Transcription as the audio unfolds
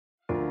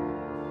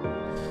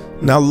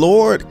Now,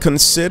 Lord,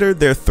 consider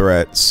their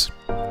threats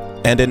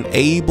and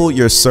enable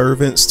your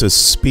servants to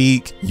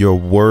speak your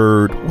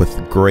word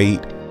with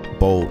great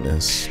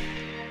boldness.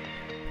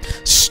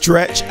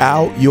 Stretch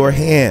out your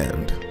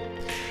hand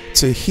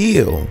to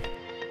heal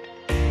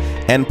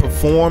and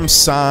perform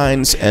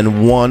signs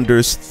and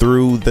wonders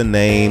through the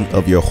name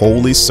of your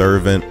holy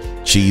servant,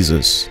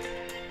 Jesus.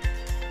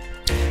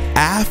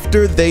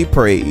 After they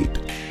prayed,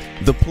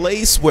 the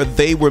place where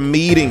they were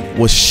meeting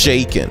was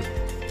shaken,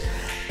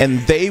 and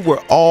they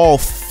were all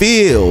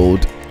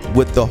filled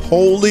with the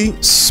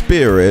Holy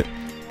Spirit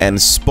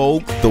and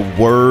spoke the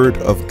word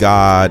of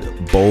God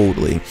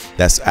boldly.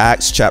 That's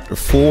Acts chapter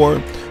 4,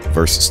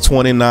 verses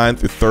 29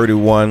 through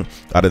 31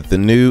 out of the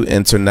New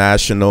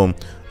International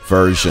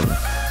Version.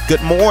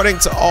 Good morning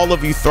to all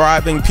of you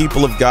thriving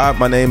people of God.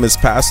 My name is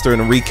Pastor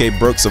Enrique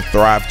Brooks of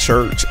Thrive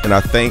Church, and I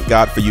thank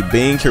God for you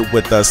being here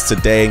with us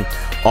today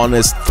on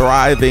this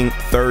Thriving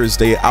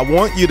Thursday. I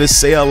want you to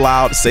say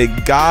aloud, say,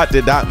 God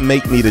did not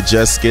make me to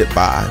just get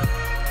by,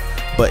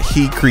 but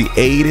he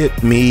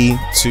created me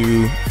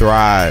to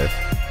thrive.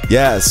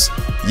 Yes,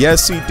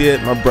 he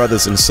did, my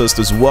brothers and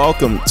sisters.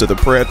 Welcome to the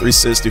Prayer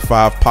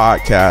 365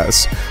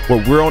 podcast,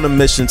 where we're on a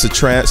mission to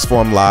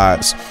transform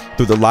lives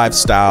through the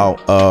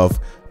lifestyle of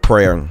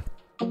prayer.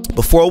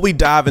 Before we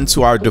dive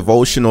into our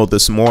devotional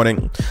this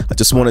morning, I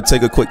just want to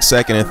take a quick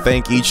second and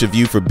thank each of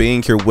you for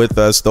being here with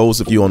us.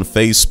 Those of you on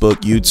Facebook,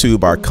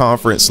 YouTube, our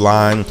conference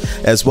line,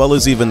 as well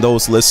as even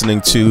those listening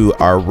to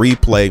our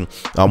replay.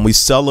 We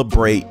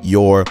celebrate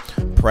your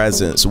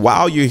presence.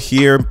 While you're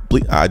here,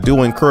 I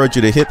do encourage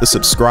you to hit the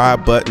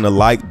subscribe button, the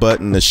like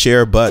button, the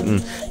share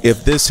button.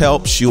 If this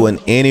helps you in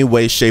any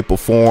way, shape, or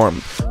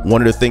form,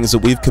 one of the things that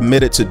we've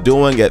committed to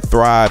doing at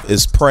Thrive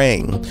is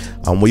praying.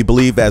 We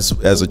believe as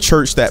a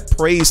church that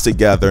prays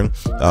together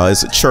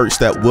is a church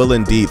that will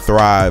indeed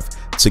thrive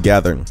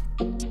together.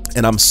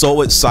 And I'm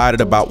so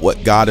excited about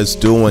what God is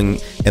doing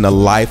in the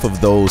life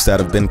of those that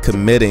have been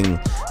committing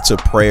to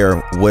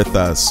prayer with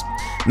us.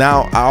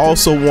 Now, I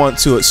also want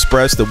to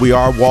express that we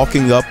are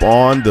walking up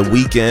on the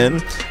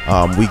weekend.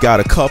 We got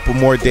a couple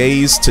more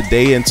days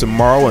today and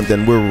tomorrow, and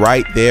then we're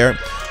right there.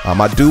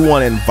 I do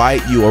want to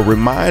invite you or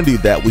remind you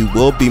that we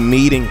will be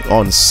meeting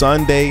on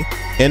Sunday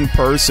in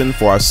person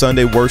for our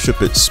Sunday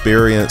worship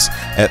experience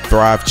at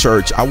Thrive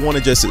Church. I want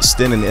to just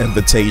extend an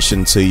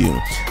invitation to you.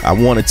 I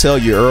want to tell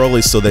you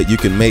early so that you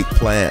can make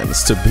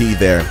plans to be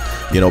there.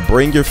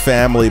 Bring your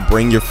family,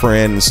 bring your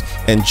friends,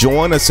 and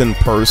join us in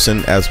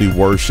person as we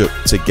worship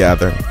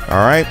together. All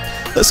right,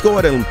 let's go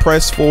ahead and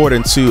press forward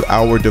into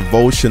our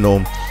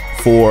devotional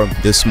for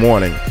this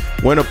morning.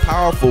 We're in a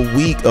powerful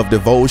week of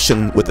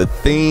devotion with a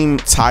theme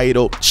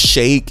titled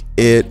Shake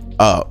It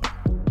Up.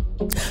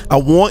 I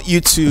want you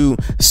to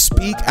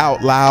speak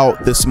out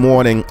loud this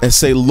morning and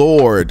say,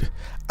 Lord,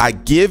 I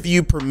give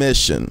you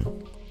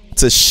permission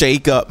to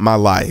shake up my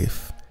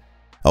life.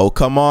 Oh,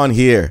 come on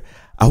here.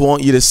 I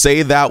want you to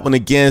say that one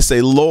again.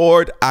 Say,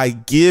 Lord, I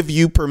give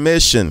you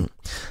permission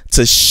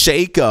to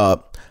shake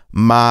up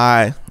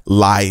my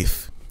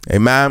life.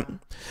 Amen.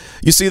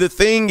 You see, the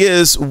thing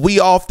is, we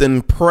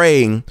often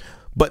pray,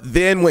 but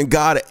then when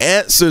God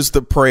answers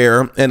the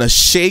prayer and a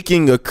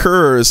shaking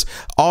occurs,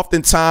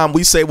 oftentimes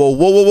we say, well,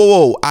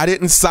 whoa, I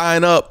didn't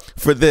sign up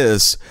for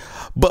this.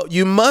 But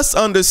you must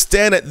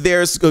understand that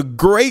there's a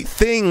great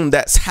thing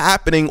that's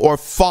happening or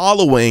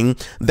following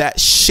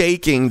that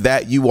shaking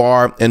that you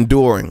are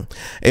enduring.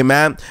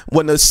 Amen.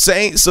 When the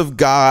saints of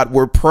God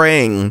were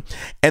praying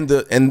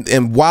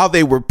and while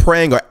they were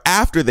praying, or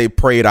after they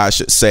prayed, I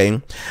should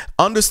say,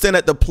 understand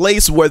that the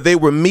place where they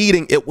were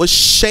meeting, it was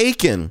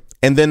shaken,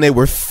 and then they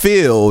were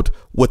filled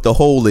with the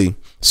Holy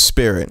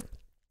Spirit.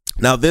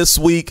 Now, this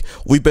week,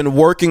 we've been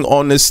working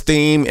on this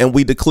theme, and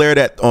we declared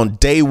that on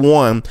day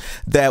one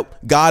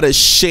that God is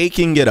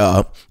shaking it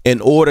up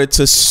in order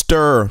to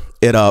stir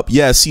it up.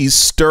 Yes, he's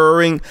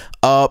stirring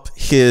up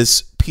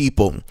his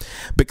people,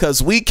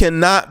 because we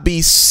cannot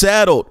be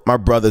settled, my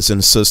brothers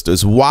and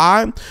sisters.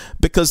 Why?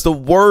 Because the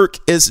work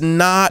is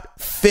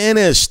not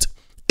finished.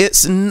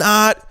 It's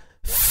not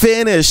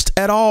finished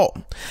at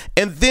all.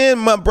 And then,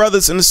 my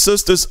brothers and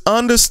sisters,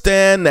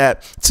 understand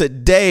that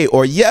today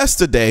or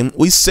yesterday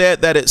we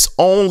said that it's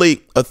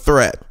only a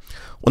threat.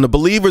 When the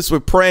believers were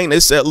praying, they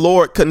said,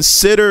 Lord,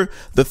 consider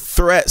the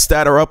threats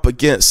that are up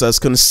against us.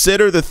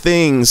 Consider the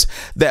things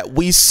that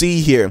we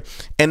see here.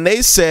 And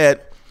they said,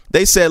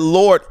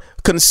 Lord,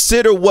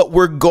 consider what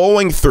we're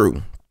going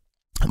through,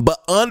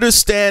 but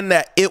understand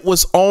that it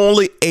was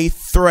only a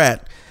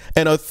threat.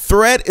 And a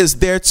threat is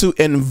there to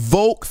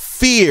invoke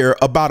fear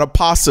about a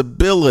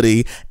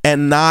possibility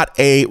and not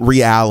a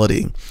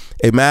reality.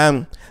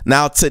 Amen.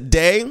 Now,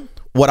 today,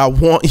 what I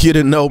want you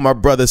to know, my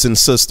brothers and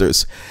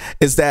sisters,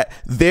 is that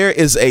there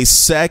is a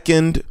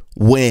second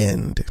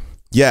wind.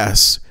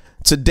 Yes.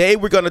 Today,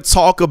 we're going to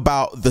talk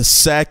about the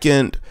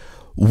second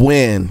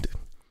wind.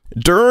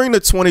 During the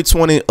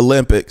 2020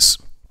 Olympics,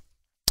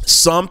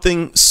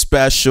 something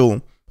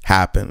special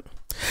happened.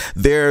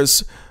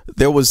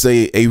 There was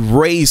a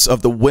race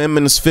of the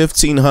women's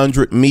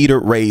 1500 meter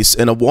race,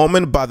 and a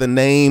woman by the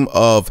name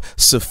of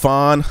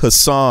Sifan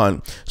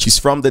Hassan, she's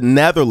from the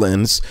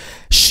Netherlands.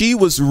 She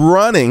was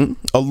running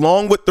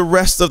along with the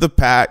rest of the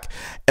pack,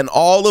 and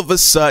all of a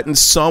sudden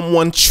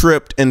someone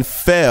tripped and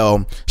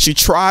fell. She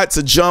tried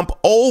to jump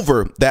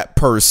over that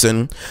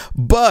person,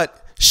 but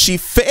she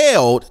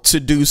failed to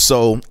do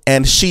so,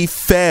 and she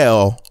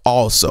fell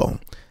also.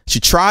 She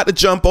tried to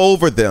jump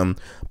over them,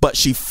 but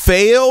she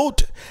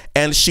failed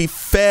and she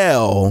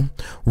fell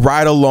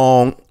right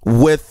along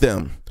with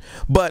them.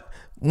 But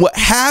what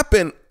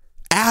happened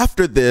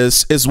after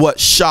this is what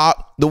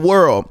shocked the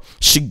world.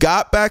 She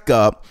got back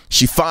up.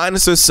 She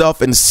finds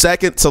herself in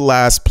second to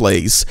last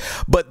place.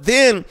 But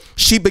then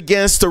she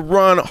begins to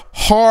run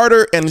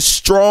harder and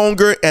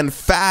stronger and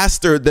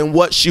faster than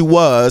what she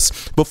was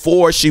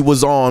before she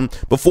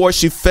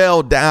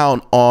fell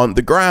down on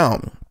the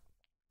ground.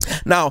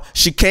 Now,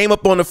 she came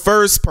up on the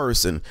first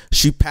person.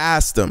 She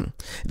passed them.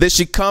 Then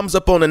she comes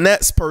up on the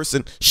next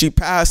person. She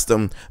passed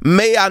them.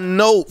 May I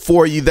note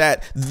for you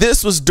that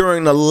this was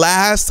during the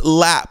last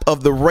lap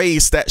of the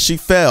race that she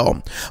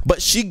fell.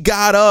 But she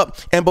got up,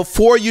 and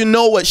before you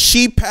know it,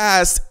 she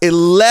passed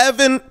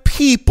 11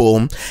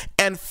 people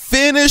and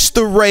finished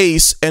the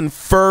race in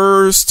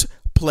first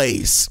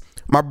place.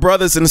 My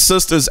brothers and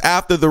sisters,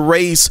 after the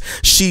race,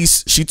 she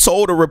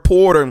told a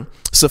reporter,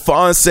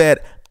 Safan said,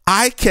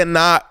 "I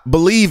cannot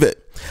believe it."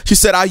 She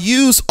said, "I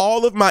used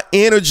all of my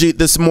energy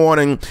this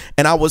morning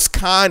and I was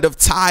kind of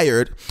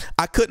tired.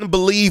 I couldn't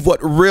believe what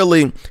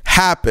really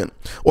happened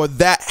or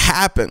that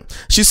happened."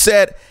 She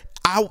said,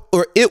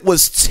 it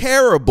was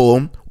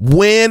terrible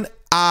when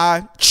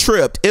I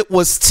tripped. It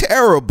was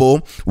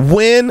terrible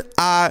when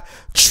I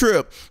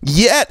tripped.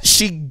 Yet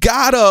she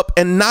got up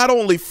and not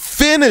only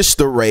finished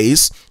the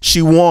race,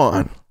 she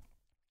won.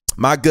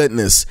 My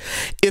goodness.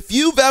 If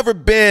you've ever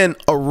been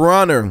a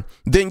runner,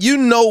 then you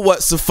know what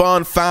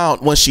Safan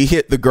found when she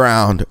hit the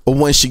ground or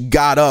when she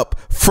got up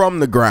from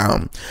the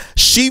ground.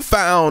 She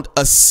found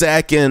a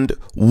second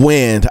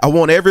wind. I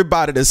want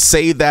everybody to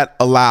say that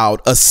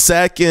aloud. A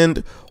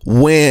second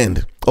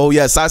wind. Oh,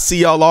 yes, I see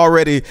y'all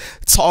already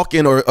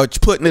talking or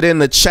putting it in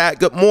the chat.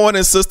 Good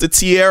morning, Sister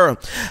Tierra.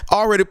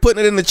 Already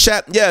putting it in the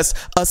chat. Yes,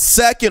 a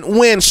second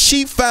wind.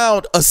 She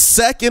found a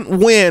second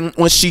wind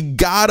when she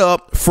got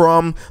up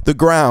from the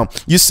ground.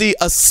 You see,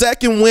 a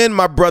second wind,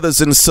 my brothers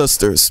and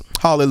sisters,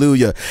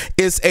 hallelujah,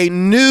 is a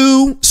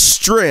new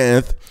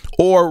strength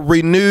or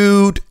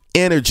renewed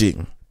energy.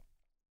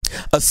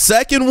 A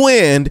second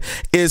wind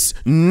is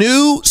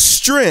new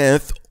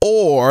strength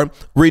or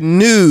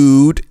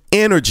renewed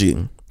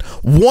energy.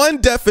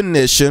 One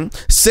definition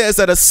says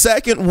that a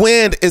second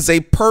wind is a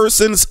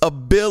person's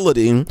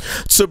ability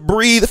to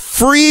breathe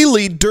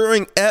freely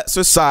during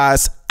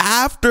exercise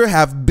after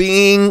have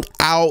been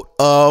out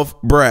of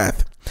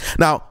breath.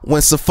 Now,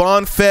 when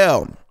Safan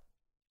fell,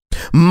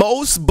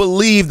 most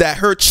believe that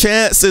her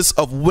chances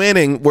of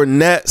winning were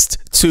next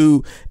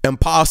to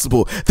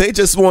impossible. They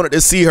just wanted to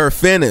see her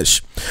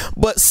finish.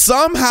 But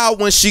somehow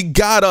when she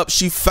got up,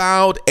 she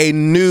found a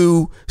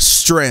new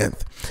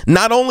strength,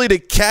 not only to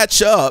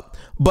catch up,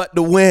 but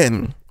to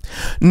win.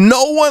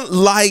 No one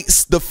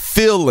likes the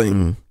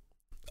feeling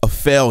of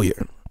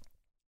failure.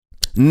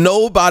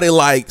 Nobody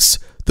likes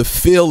the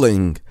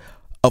feeling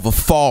of a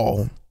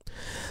fall.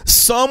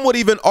 Some would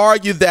even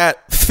argue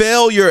that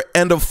failure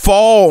and a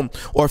fall,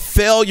 or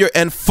failure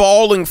and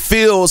falling,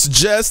 feels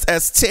just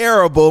as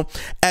terrible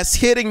as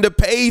hitting the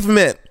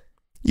pavement.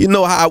 You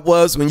know how it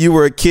was when you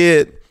were a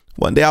kid.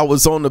 One day I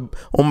was on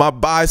my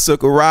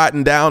bicycle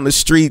riding down the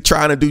street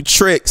trying to do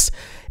tricks,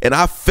 and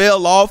I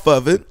fell off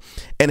of it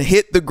and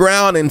hit the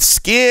ground, and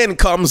skin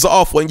comes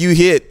off when you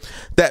hit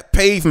that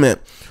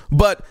pavement.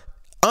 But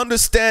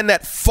understand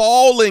that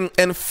falling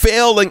and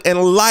failing in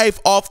life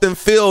often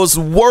feels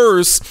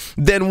worse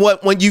than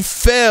when you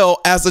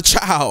fell as a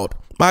child.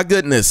 My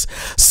goodness.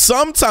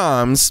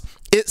 Sometimes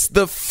it's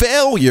the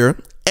failure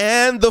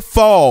and the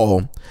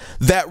fall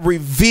that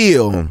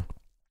reveal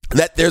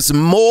that there's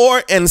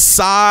more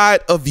inside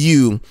of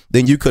you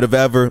than you could have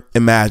ever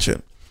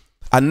imagined.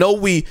 I know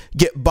we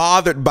get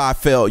bothered by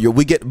failure.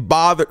 We get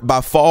bothered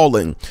by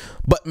falling.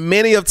 But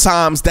many of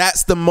times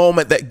that's the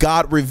moment that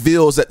God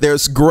reveals that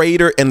there's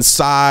greater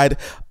inside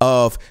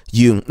of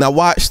you. Now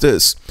watch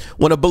this.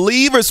 When the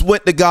believers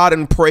went to God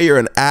in prayer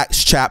in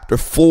Acts chapter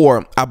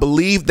 4, I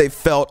believe they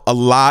felt a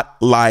lot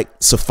like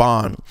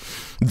Safan.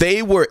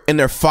 They were in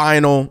their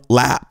final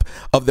lap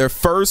of their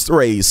first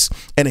race,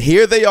 and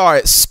here they are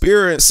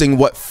experiencing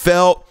what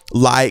felt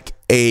like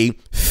a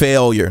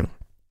failure.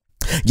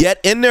 Yet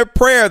in their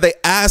prayer, they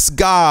asked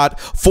God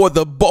for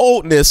the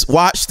boldness,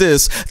 watch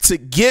this, to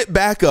get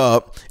back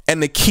up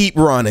and to keep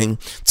running,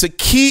 to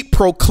keep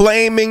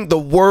proclaiming the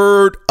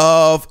word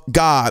of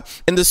God.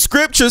 And the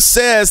scripture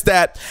says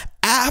that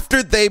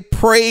after they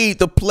prayed,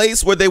 the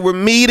place where they were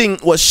meeting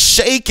was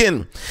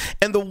shaken.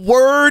 And the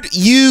word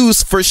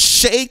used for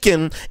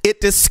shaken, it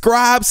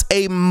describes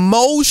a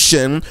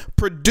motion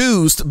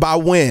produced by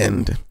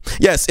wind.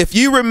 Yes, if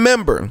you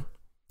remember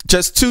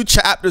just 2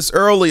 chapters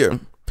earlier,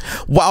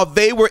 while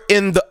they were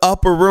in the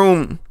upper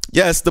room.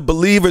 Yes, the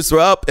believers were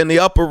up in the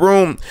upper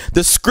room.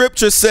 The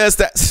scripture says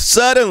that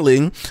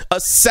suddenly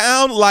a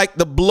sound like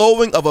the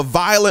blowing of a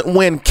violent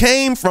wind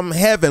came from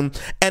heaven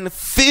and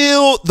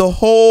filled the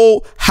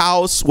whole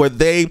house where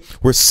they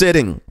were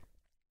sitting.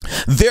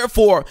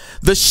 Therefore,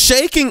 the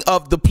shaking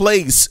of the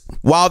place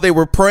while they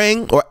were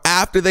praying or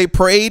after they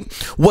prayed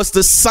was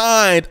the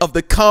sign of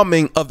the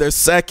coming of their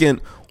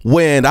second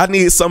wind. I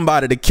need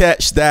somebody to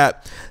catch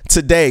that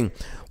today.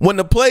 When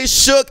the place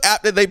shook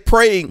after they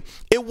prayed,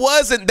 it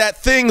wasn't that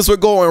things were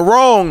going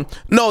wrong.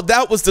 No,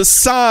 that was the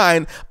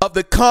sign of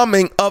the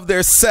coming of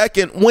their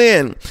second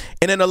wind.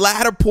 And in the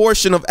latter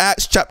portion of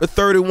Acts chapter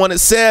 31, it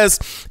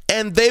says,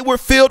 and they were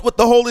filled with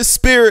the Holy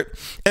Spirit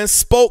and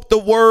spoke the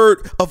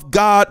word of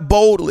God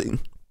boldly.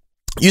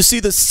 You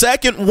see, the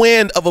second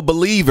wind of a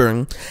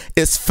believer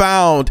is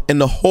found in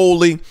the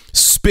Holy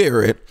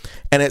Spirit,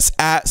 and it's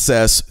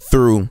accessed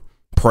through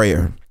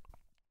prayer.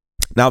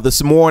 Now,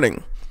 this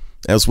morning,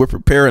 as we're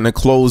preparing to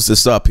close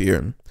this up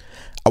here,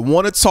 I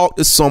want to talk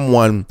to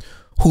someone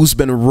who's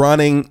been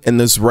running in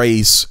this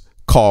race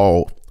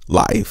called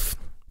life.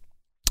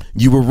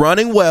 You were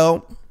running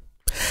well,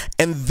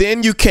 and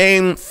then you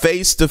came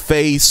face to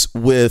face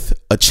with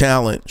a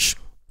challenge.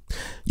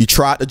 You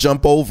tried to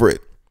jump over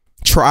it,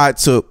 tried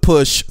to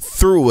push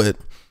through it,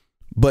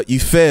 but you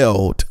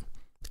failed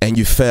and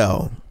you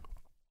fell.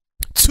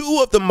 Two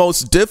of the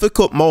most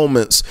difficult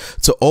moments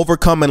to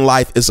overcome in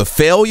life is a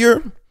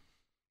failure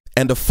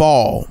and a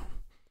fall.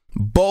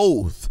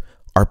 Both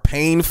are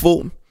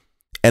painful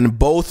and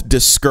both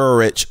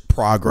discourage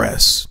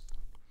progress.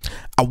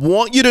 I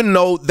want you to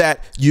know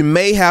that you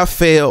may have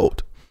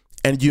failed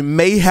and you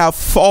may have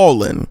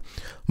fallen,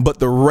 but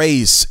the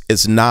race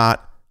is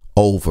not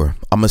over.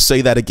 I'm going to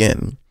say that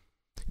again.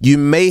 You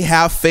may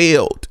have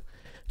failed,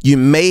 you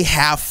may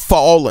have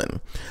fallen,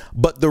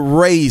 but the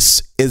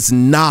race is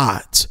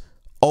not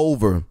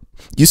over.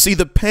 You see,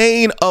 the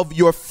pain of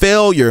your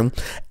failure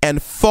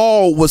and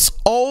fall was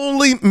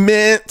only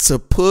meant to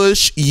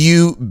push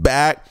you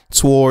back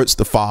towards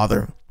the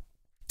Father.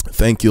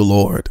 Thank you,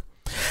 Lord.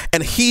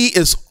 And He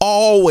is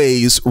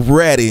always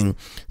ready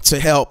to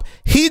help.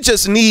 He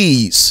just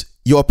needs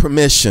your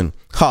permission.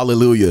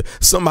 Hallelujah.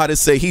 Somebody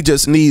say, He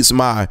just needs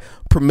my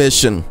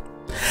permission.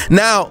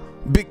 Now,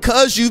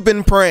 because you've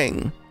been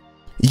praying,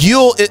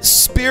 you'll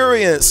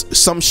experience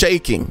some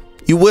shaking.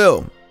 You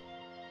will.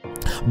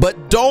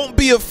 But don't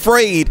be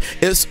afraid.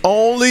 It's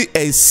only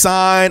a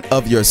sign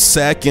of your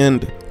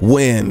second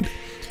wind.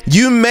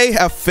 You may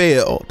have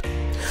failed,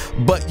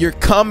 but you're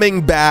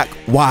coming back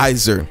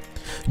wiser.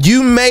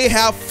 You may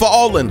have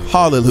fallen,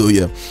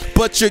 hallelujah,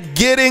 but you're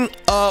getting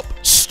up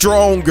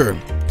stronger.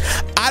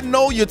 I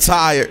know you're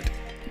tired.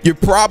 You're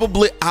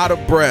probably out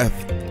of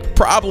breath,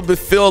 probably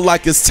feel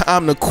like it's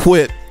time to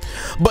quit.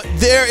 But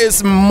there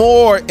is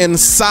more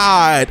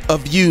inside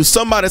of you.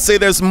 Somebody say,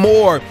 there's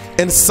more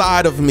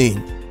inside of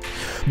me.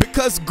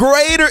 Because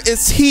greater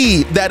is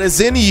He that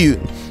is in you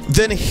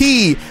than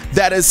he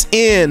that is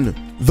in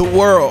the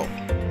world.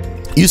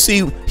 You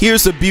see,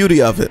 here's the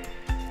beauty of it.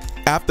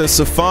 After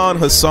Safan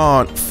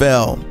Hassan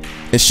fell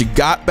and she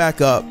got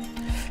back up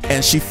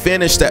and she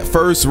finished that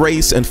first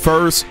race in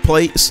first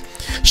place,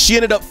 she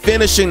ended up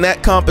finishing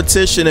that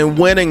competition and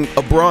winning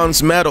a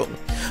bronze medal.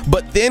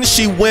 But then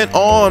she went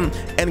on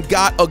and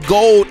got a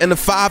gold in the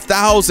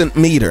 5,000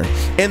 meter.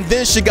 And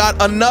then she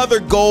got another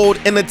gold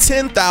in the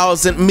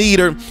 10,000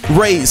 meter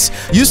race.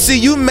 You see,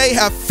 you may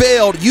have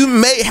failed, you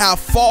may have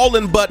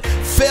fallen, but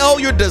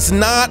failure does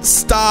not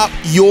stop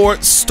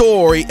your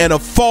story, and a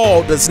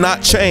fall does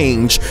not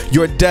change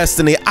your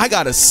destiny. I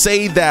gotta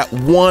say that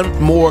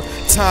one more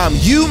time.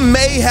 You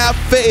may have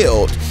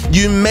failed,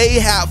 you may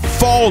have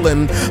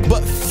fallen,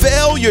 but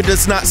failure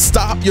does not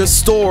stop your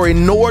story,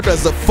 nor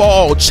does a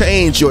fall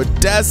change your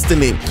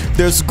destiny.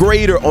 There's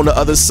greater on the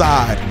other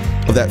side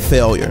of that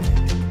failure.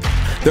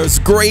 There's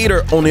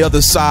greater on the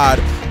other side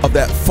of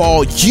that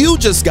fall. You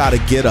just got to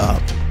get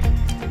up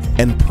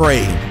and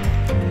pray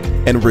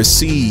and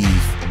receive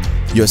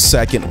your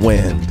second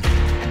wind.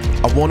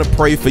 I want to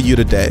pray for you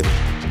today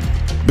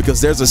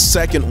because there's a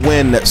second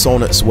wind that's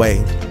on its way.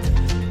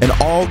 And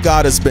all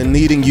God has been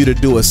needing you to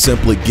do is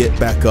simply get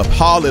back up.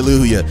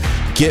 Hallelujah.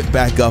 Get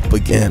back up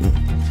again.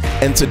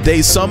 And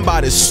today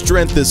somebody's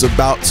strength is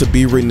about to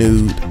be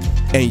renewed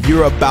and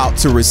you're about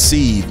to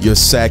receive your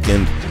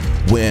second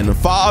wind.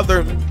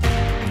 Father,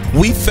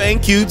 we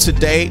thank you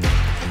today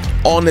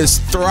on this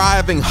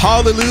thriving,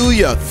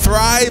 hallelujah,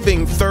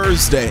 thriving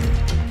Thursday.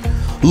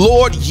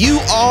 Lord, you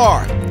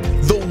are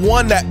the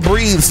one that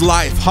breathes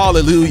life,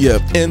 hallelujah,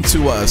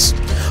 into us.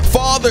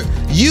 Father,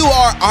 you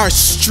are our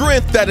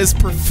strength that is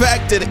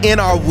perfected in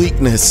our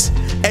weakness.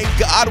 And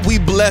God, we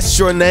bless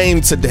your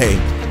name today.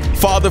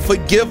 Father,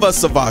 forgive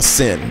us of our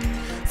sin.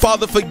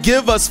 Father,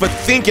 forgive us for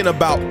thinking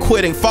about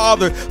quitting.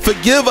 Father,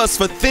 forgive us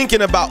for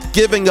thinking about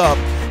giving up.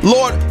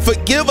 Lord,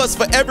 forgive us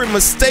for every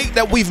mistake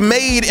that we've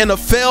made in a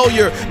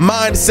failure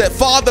mindset.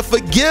 Father,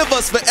 forgive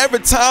us for every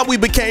time we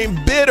became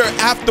bitter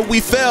after we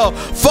fell.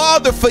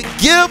 Father,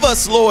 forgive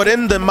us, Lord,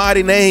 in the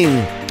mighty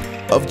name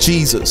of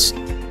Jesus.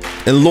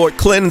 And Lord,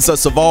 cleanse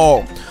us of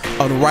all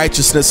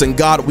unrighteousness. And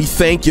God, we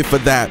thank you for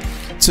that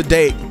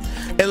today.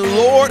 And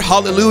Lord,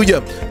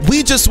 hallelujah,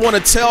 we just want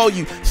to tell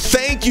you,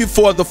 thank you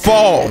for the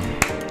fall.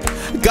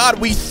 God,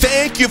 we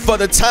thank you for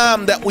the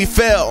time that we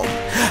fell,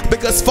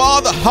 because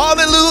Father,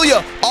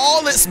 hallelujah,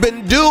 all it's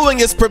been doing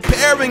is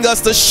preparing us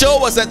to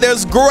show us that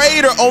there's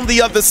greater on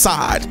the other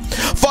side.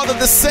 Father,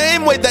 the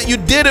same way that you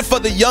did it for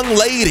the young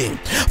lady,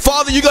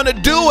 Father, you're going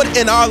to do it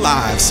in our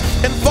lives.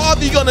 And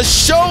Father, you're going to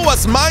show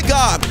us, my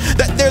God,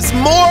 that there's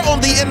more on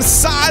the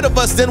inside of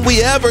us than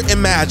we ever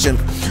imagined.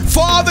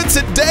 Father,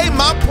 today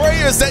my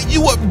prayer is that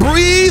you would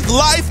breathe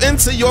life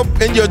into your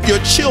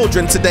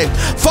children today.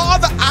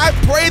 Father, I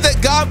pray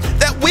that, God,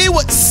 that we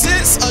would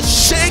sense a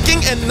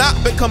shaking and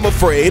not become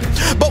afraid,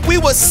 but we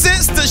would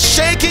sense the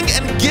shaking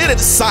and get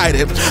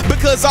excited,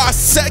 because our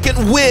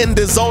second wind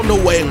is on the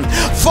way.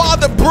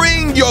 Father,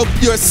 bring your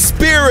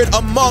spirit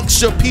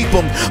amongst your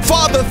people.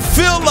 Father,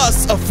 fill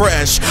us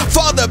afresh.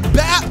 Father,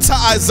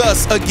 baptize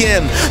us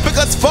again,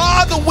 because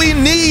Father, we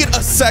need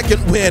a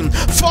second wind.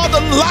 Father,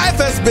 life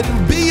has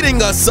been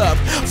beating us up.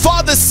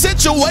 Father,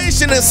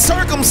 situation and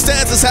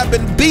circumstances have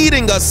been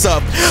beating us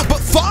up, but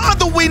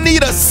Father, we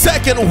need a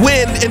second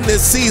wind in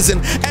this season.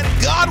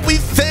 And God, we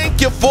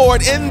thank you for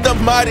it in the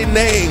mighty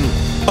name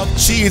of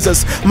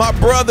Jesus. My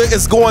brother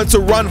is going to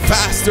run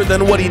faster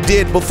than what he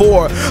did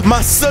before.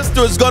 My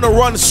sister is going to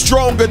run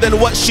stronger than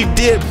what she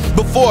did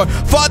before.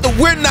 Father,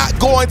 we're not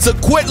going to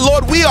quit.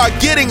 Lord, we are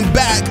getting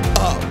back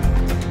up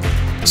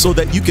so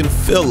that you can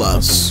fill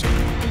us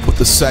with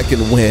the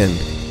second wind.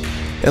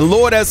 And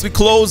Lord, as we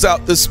close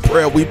out this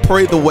prayer, we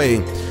pray the way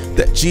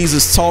that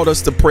Jesus taught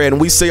us to pray. And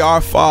we say, our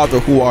Father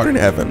who art in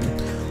heaven,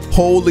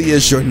 holy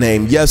is your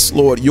name. Yes,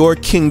 Lord, your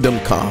kingdom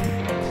come.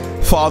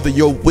 Father,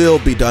 your will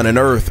be done in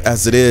earth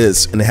as it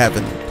is in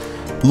heaven.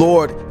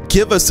 Lord,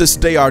 give us this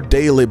day our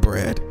daily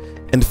bread,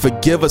 and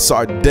forgive us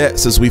our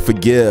debts as we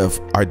forgive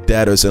our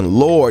debtors. And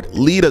Lord,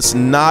 lead us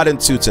not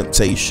into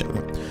temptation,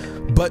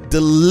 but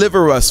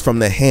deliver us from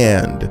the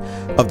hand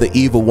of the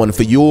evil one.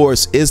 For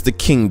yours is the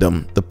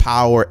kingdom, the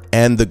power,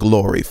 and the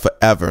glory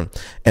forever.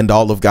 And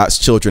all of God's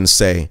children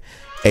say,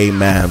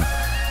 amen.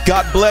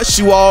 God bless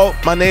you all.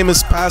 My name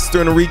is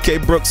Pastor Enrique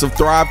Brooks of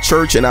Thrive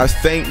Church, and I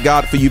thank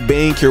God for you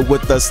being here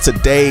with us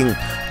today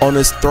on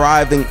this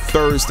Thriving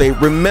Thursday.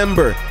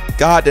 Remember,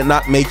 God did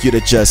not make you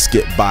to just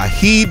get by.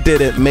 He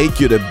didn't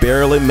make you to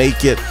barely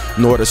make it,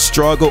 nor to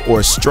struggle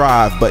or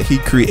strive, but he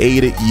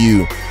created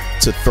you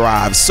to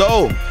thrive.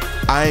 So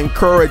I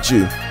encourage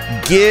you,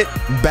 get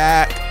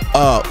back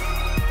up.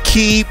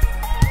 Keep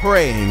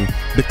praying,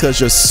 because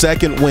your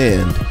second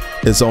wind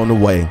is on the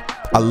way.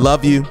 I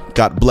love you.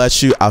 God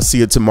bless you. I'll see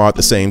you tomorrow at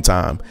the same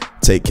time.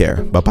 Take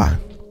care. Bye-bye.